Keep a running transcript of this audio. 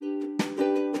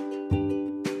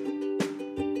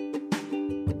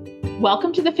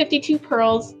Welcome to the 52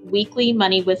 Pearls Weekly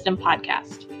Money Wisdom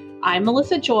Podcast. I'm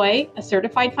Melissa Joy, a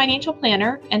certified financial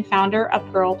planner and founder of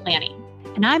Pearl Planning.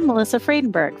 And I'm Melissa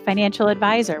Friedenberg, financial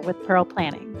advisor with Pearl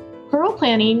Planning. Pearl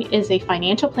Planning is a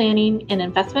financial planning and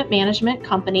investment management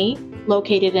company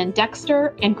located in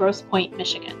Dexter and Grosse Pointe,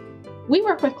 Michigan. We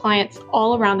work with clients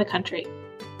all around the country.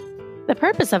 The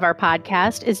purpose of our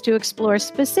podcast is to explore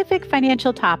specific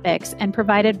financial topics and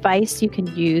provide advice you can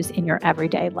use in your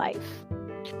everyday life.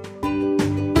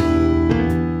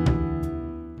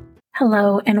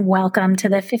 Hello and welcome to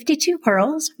the 52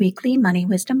 Pearls Weekly Money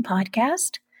Wisdom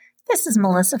Podcast. This is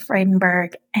Melissa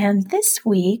Friedenberg, and this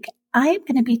week I'm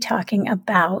going to be talking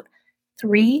about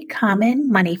 3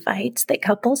 common money fights that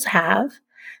couples have,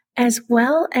 as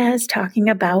well as talking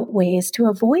about ways to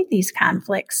avoid these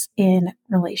conflicts in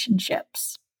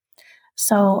relationships.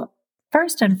 So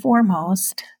first and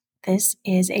foremost, this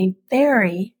is a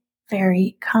very,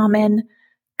 very common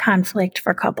conflict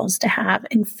for couples to have.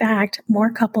 In fact,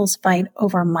 more couples fight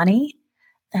over money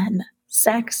than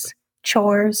sex,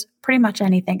 chores, pretty much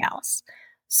anything else.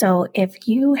 So if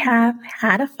you have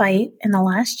had a fight in the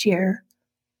last year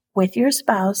with your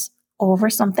spouse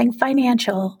over something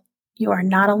financial, you are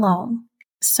not alone.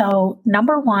 So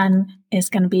number 1 is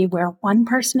going to be where one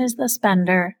person is the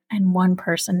spender and one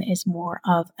person is more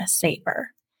of a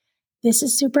saver. This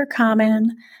is super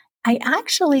common. I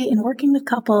actually, in working with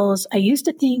couples, I used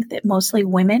to think that mostly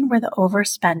women were the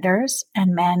overspenders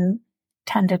and men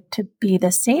tended to be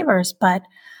the savers, but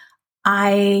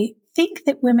I think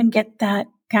that women get that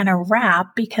kind of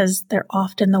rap because they're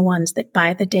often the ones that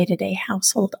buy the day-to-day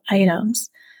household items,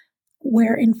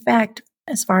 where in fact,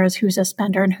 as far as who's a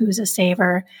spender and who's a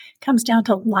saver, it comes down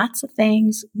to lots of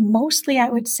things. Mostly, I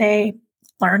would say,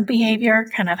 learned behavior,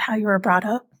 kind of how you were brought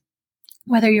up.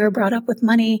 Whether you were brought up with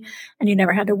money and you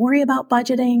never had to worry about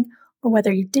budgeting, or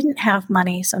whether you didn't have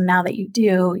money, so now that you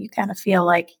do, you kind of feel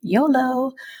like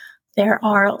YOLO. There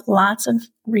are lots of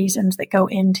reasons that go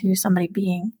into somebody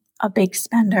being a big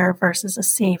spender versus a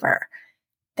saver.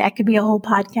 That could be a whole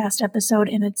podcast episode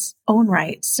in its own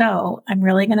right. So I'm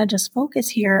really going to just focus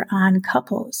here on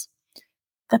couples.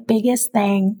 The biggest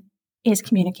thing is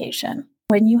communication.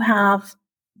 When you have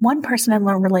one person in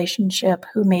a relationship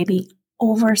who may be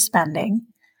overspending,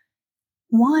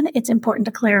 one, it's important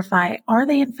to clarify, are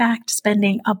they in fact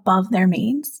spending above their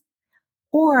means?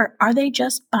 Or are they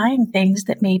just buying things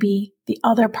that maybe the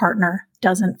other partner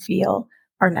doesn't feel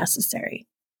are necessary?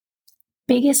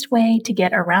 Biggest way to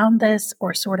get around this,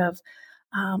 or sort of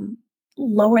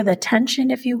lower the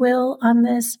tension, if you will, on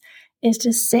this, is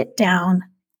to sit down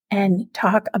and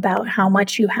talk about how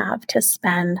much you have to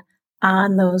spend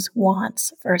on those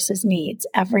wants versus needs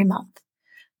every month.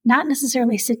 Not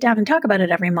necessarily sit down and talk about it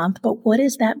every month, but what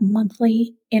is that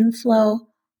monthly inflow,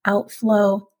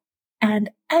 outflow,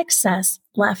 and excess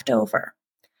left over?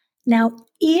 Now,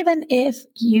 even if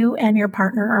you and your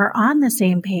partner are on the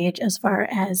same page as far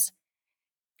as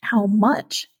how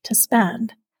much to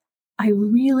spend, I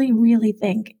really, really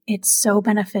think it's so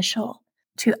beneficial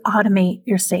to automate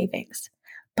your savings,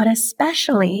 but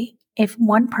especially if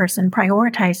one person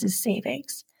prioritizes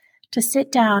savings. To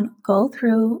sit down, go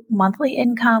through monthly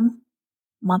income,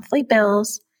 monthly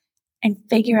bills, and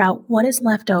figure out what is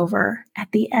left over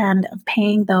at the end of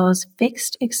paying those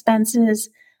fixed expenses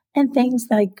and things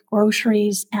like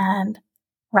groceries and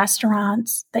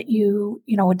restaurants that you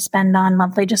would spend on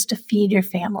monthly just to feed your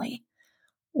family.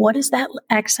 What is that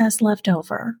excess left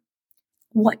over?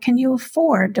 What can you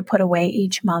afford to put away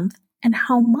each month? And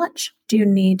how much do you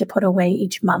need to put away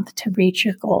each month to reach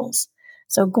your goals?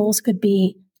 So goals could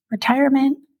be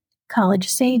retirement, college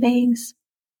savings,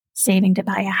 saving to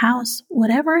buy a house,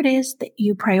 whatever it is that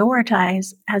you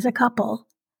prioritize as a couple,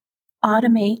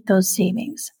 automate those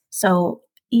savings. So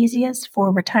easiest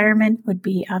for retirement would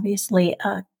be obviously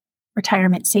a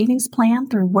retirement savings plan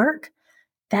through work.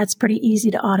 That's pretty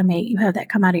easy to automate. You have that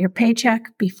come out of your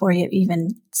paycheck before you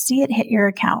even see it hit your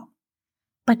account.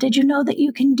 But did you know that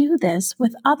you can do this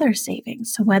with other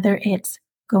savings? So whether it's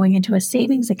going into a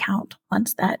savings account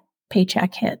once that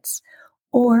paycheck hits,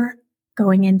 or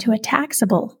going into a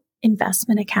taxable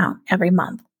investment account every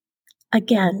month.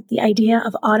 Again, the idea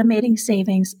of automating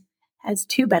savings has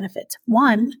 2 benefits.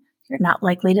 1, you're not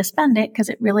likely to spend it because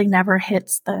it really never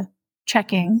hits the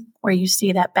checking where you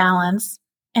see that balance.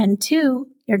 And 2,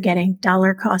 you're getting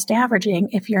dollar cost averaging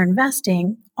if you're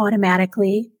investing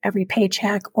automatically every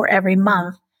paycheck or every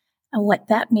month. And what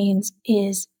that means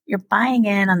is you're buying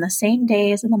in on the same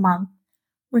days in the month,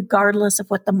 regardless of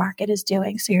what the market is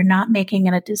doing. So you're not making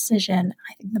a decision,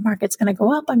 I think the market's going to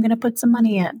go up, I'm going to put some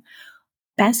money in.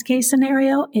 Best case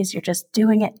scenario is you're just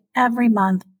doing it every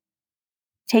month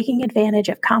taking advantage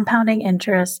of compounding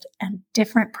interest and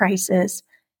different prices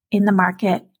in the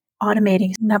market.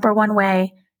 Automating is number one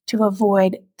way to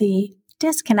avoid the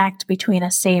disconnect between a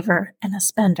saver and a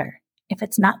spender. If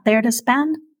it's not there to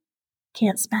spend,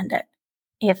 can't spend it.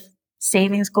 If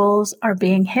savings goals are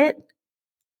being hit,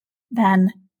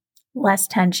 then less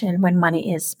tension when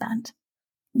money is spent.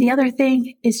 The other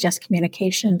thing is just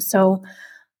communication. So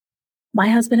my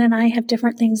husband and I have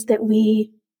different things that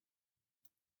we,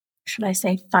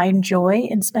 find joy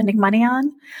in spending money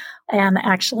on. And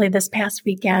actually this past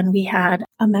weekend, we had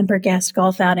a member guest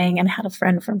golf outing and had a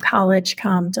friend from college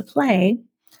come to play.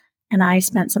 And I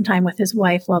spent some time with his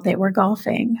wife while they were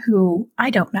golfing, who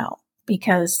I don't know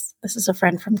because this is a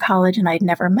friend from college and I'd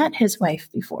never met his wife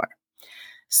before.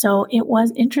 So it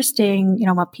was interesting,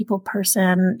 I'm a people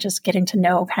person, just getting to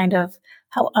know kind of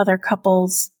how other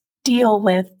couples deal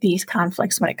with these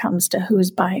conflicts when it comes to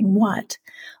who's buying what.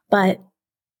 But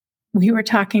we were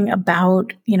talking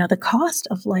about, the cost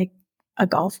of like a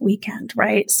golf weekend,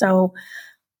 right? So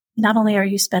not only are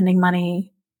you spending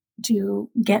money to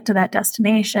get to that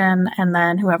destination, and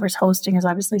then whoever's hosting is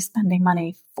obviously spending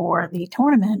money for the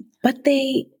tournament, but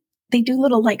they do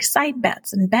little like side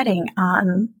bets and betting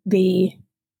on the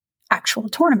actual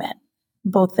tournament,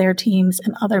 both their teams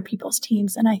and other people's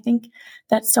teams. And I think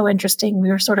that's so interesting. We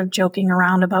were sort of joking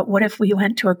around about what if we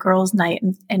went to a girls' night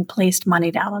and placed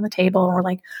money down on the table and we're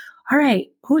like, all right,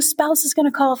 whose spouse is going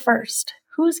to call first?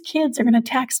 Whose kids are going to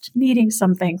text needing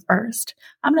something first?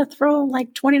 I'm going to throw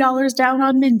like $20 down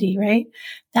on Mindy, right?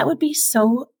 That would be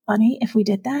so funny if we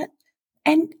did that.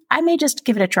 And I may just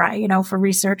give it a try, for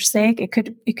research sake. It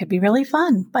could be really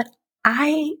fun, but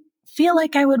I feel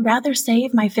like I would rather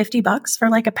save my $50 for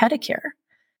like a pedicure.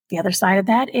 The other side of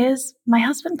that is my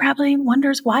husband probably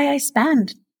wonders why I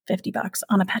spend $50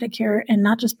 on a pedicure and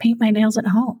not just paint my nails at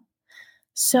home.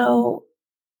 So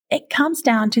it comes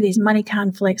down to these money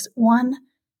conflicts. One,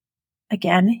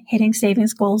 again, hitting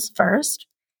savings goals first.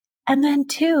 And then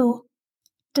two,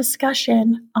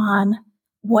 discussion on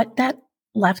what that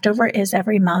leftover is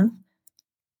every month.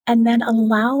 And then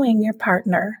allowing your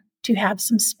partner to have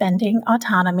some spending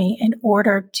autonomy in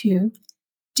order to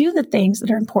do the things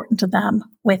that are important to them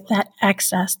with that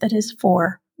excess that is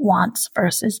for wants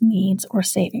versus needs or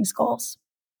savings goals.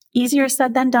 Easier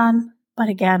said than done, but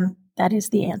again, that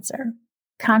is the answer.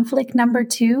 Conflict number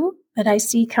 2 that I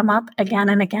see come up again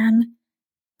and again,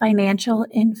 financial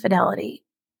infidelity.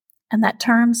 And that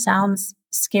term sounds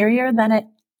scarier than it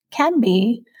can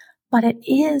be, but it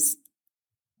is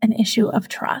an issue of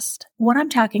trust. What I'm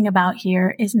talking about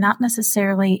here is not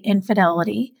necessarily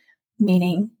infidelity,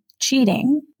 meaning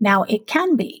cheating. Now, it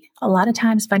can be. A lot of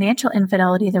times financial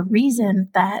infidelity, the reason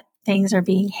that things are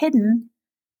being hidden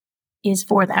is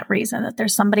for that reason, that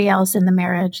there's somebody else in the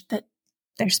marriage that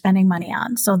they're spending money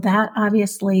on. So that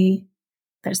obviously,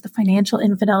 there's the financial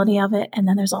infidelity of it, and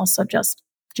then there's also just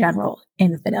general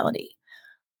infidelity.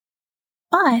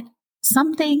 But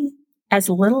something as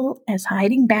little as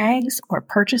hiding bags or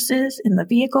purchases in the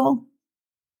vehicle,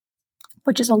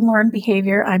 which is a learned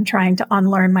behavior I'm trying to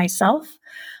unlearn myself,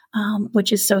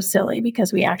 which is so silly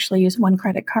because we actually use one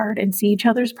credit card and see each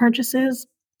other's purchases.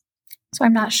 So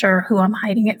I'm not sure who I'm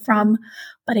hiding it from.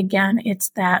 But again, it's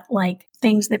that like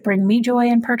things that bring me joy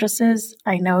in purchases,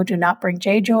 I know do not bring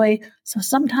Jay joy. So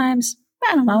sometimes,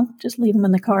 I don't know, just leave him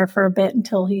in the car for a bit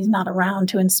until he's not around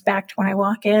to inspect when I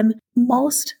walk in.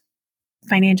 Most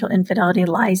financial infidelity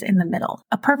lies in the middle.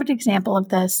 A perfect example of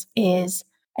this is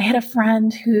I had a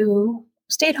friend who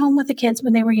stayed home with the kids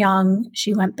when they were young.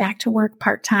 She went back to work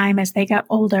part-time as they got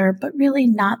older, but really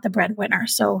not the breadwinner.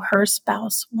 So her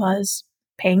spouse was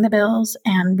paying the bills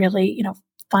and really,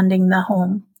 funding the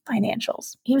home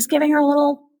financials. He was giving her a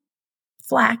little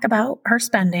flack about her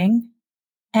spending,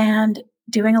 and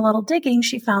doing a little digging,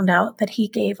 she found out that he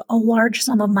gave a large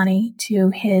sum of money to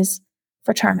his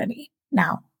fraternity.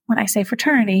 Now, when I say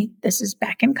fraternity, this is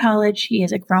back in college. He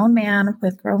is a grown man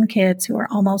with grown kids who are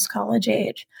almost college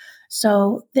age.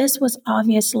 So this was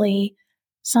obviously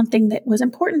something that was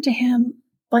important to him,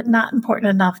 but not important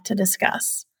enough to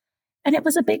discuss. And it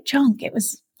was a big chunk. It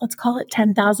was, let's call it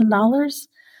 $10,000.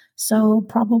 So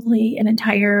probably an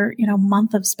entire,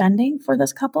 month of spending for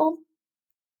this couple,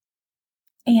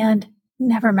 and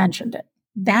never mentioned it.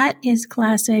 That is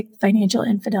classic financial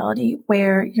infidelity,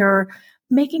 where you're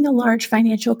making a large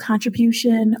financial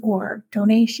contribution or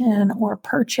donation or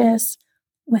purchase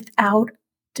without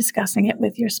discussing it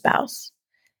with your spouse.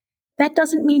 That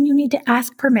doesn't mean you need to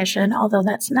ask permission, although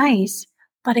that's nice.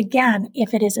 But again,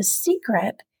 if it is a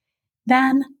secret,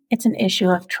 then it's an issue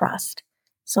of trust.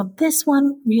 So this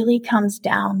one really comes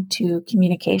down to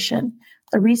communication.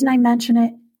 The reason I mention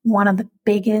it, one of the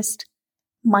biggest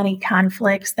money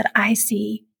conflicts that I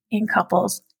see in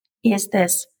couples is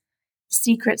this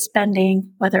secret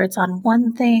spending, whether it's on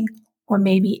one thing or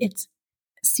maybe it's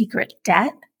secret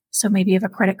debt. So maybe you have a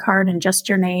credit card in just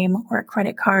your name, or a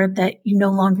credit card that you no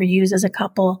longer use as a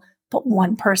couple, but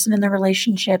one person in the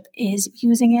relationship is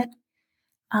using it.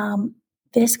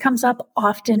 This comes up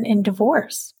often in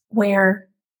divorce, where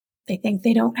they think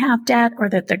they don't have debt or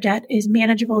that their debt is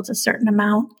manageable to a certain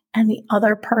amount, and the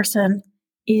other person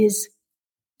is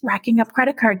racking up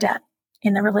credit card debt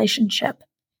in the relationship.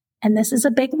 And this is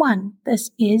a big one.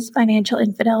 This is financial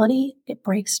infidelity. It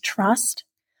breaks trust.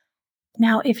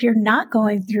 Now, if you're not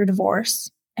going through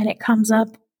divorce and it comes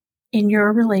up in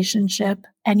your relationship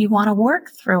and you want to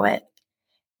work through it,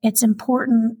 it's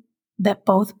important that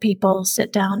both people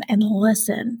sit down and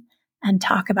listen and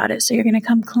talk about it. So you're going to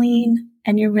come clean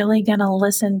and you're really going to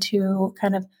listen to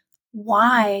kind of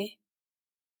why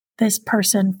this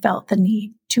person felt the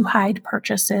need to hide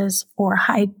purchases or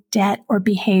hide debt or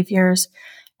behaviors,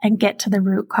 and get to the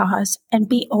root cause and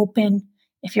be open.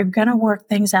 If you're going to work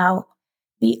things out,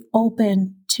 be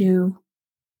open to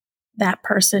that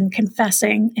person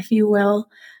confessing, if you will,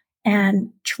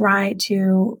 and try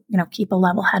to, keep a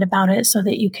level head about it so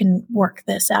that you can work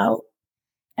this out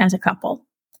as a couple.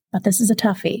 But this is a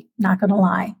toughie, not going to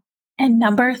lie. And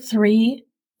number 3,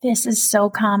 this is so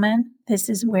common. This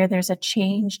is where there's a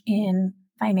change in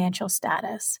financial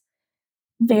status.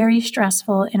 Very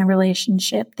stressful in a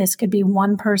relationship. This could be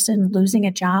one person losing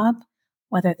a job,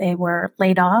 whether they were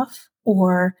laid off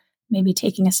or maybe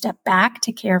taking a step back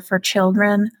to care for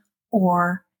children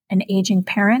or an aging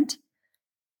parent.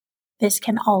 This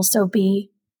can also be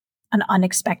an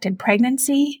unexpected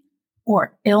pregnancy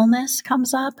or illness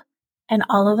comes up, and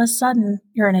all of a sudden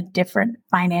you're in a different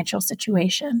financial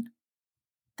situation.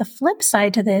 The flip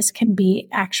side to this can be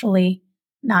actually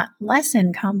not less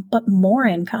income, but more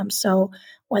income. So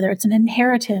whether it's an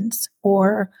inheritance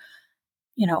or,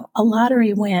 a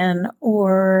lottery win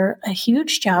or a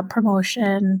huge job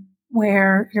promotion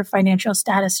where your financial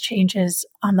status changes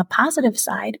on the positive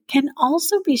side, can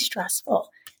also be stressful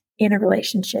in a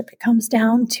relationship. It comes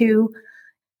down to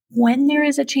when there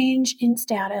is a change in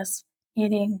status,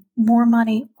 meaning more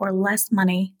money or less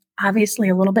money, obviously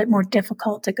a little bit more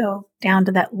difficult to go down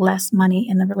to that less money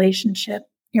in the relationship.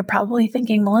 You're probably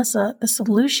thinking, Melissa, the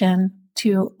solution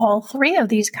to all 3 of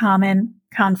these common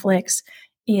conflicts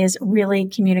is really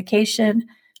communication,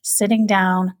 sitting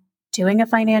down, doing a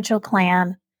financial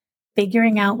plan,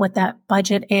 figuring out what that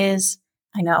budget is.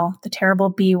 I know, the terrible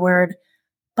B word.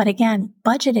 But again,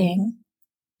 budgeting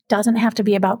doesn't have to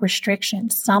be about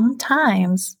restrictions.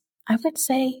 Sometimes, I would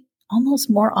say almost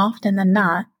more often than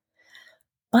not,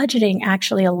 budgeting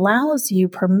actually allows you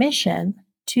permission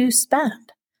to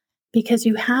spend, because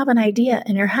you have an idea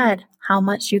in your head how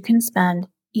much you can spend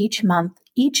each month,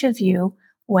 each of you,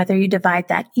 whether you divide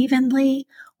that evenly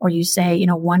or you say,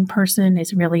 one person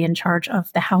is really in charge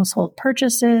of the household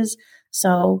purchases.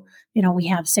 So, we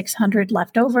have $600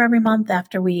 left over every month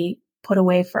after we put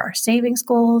away for our savings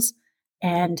goals.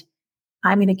 And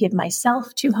I'm going to give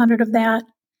myself $200 of that.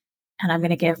 And I'm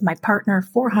going to give my partner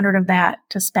 $400 of that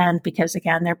to spend because,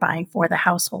 again, they're buying for the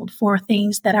household for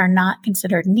things that are not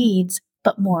considered needs,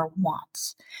 but more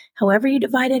wants. However you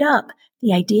divide it up,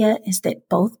 the idea is that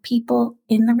both people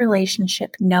in the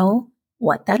relationship know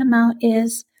what that amount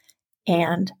is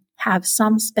and have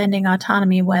some spending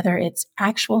autonomy, whether it's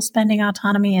actual spending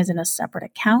autonomy as in a separate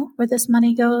account where this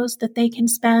money goes that they can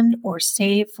spend or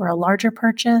save for a larger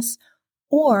purchase,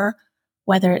 or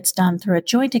whether it's done through a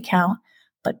joint account,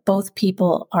 but both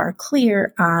people are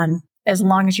clear on, as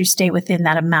long as you stay within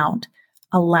that amount,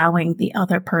 allowing the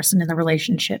other person in the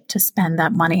relationship to spend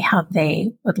that money how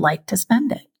they would like to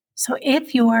spend it. So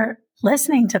if you're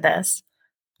listening to this,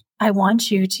 I want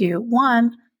you to,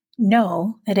 1,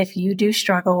 know that if you do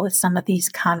struggle with some of these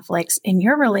conflicts in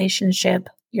your relationship,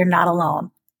 you're not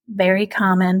alone. Very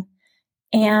common.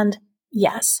 And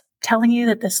yes, telling you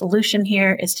that the solution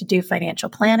here is to do financial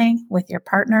planning with your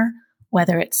partner,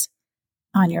 whether it's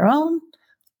on your own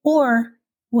or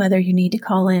whether you need to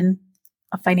call in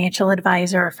a financial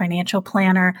advisor or financial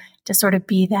planner to sort of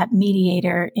be that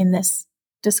mediator in this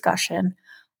discussion.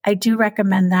 I do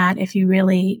recommend that if you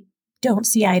really don't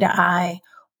see eye to eye,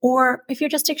 or if you're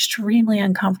just extremely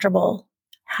uncomfortable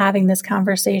having this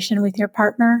conversation with your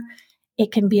partner,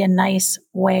 it can be a nice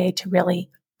way to really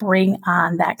bring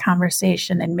on that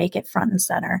conversation and make it front and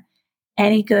center.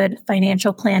 Any good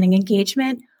financial planning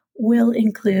engagement will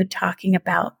include talking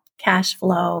about cash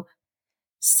flow,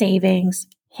 savings,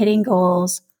 hitting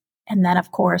goals, and then,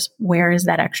 of course, where is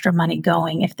that extra money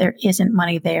going if there isn't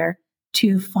money there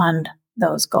to fund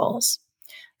those goals.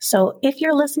 So if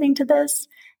you're listening to this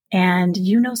and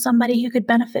you know somebody who could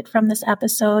benefit from this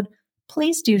episode,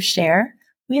 please do share.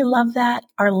 We love that.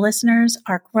 Our listeners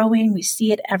are growing. We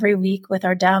see it every week with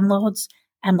our downloads.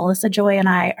 And Melissa Joy and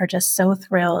I are just so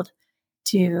thrilled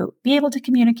to be able to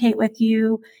communicate with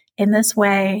you in this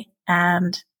way.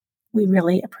 And we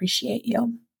really appreciate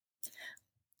you.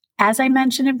 As I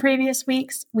mentioned in previous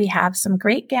weeks, we have some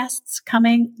great guests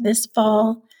coming this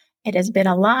fall. It has been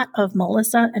a lot of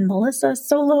Melissa and Melissa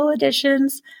solo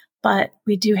editions, but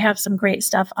we do have some great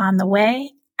stuff on the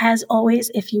way. As always,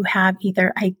 if you have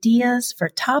either ideas for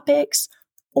topics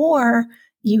or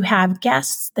you have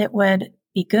guests that would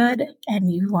be good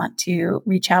and you want to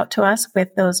reach out to us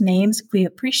with those names, we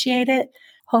appreciate it.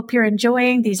 Hope you're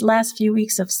enjoying these last few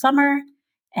weeks of summer,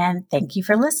 and thank you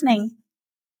for listening.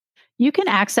 You can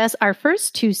access our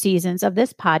first 2 seasons of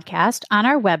this podcast on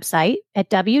our website at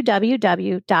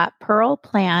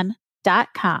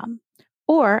www.pearlplan.com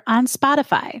or on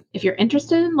Spotify. If you're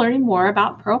interested in learning more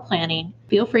about Pearl Planning,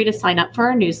 feel free to sign up for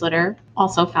our newsletter,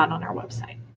 also found on our website.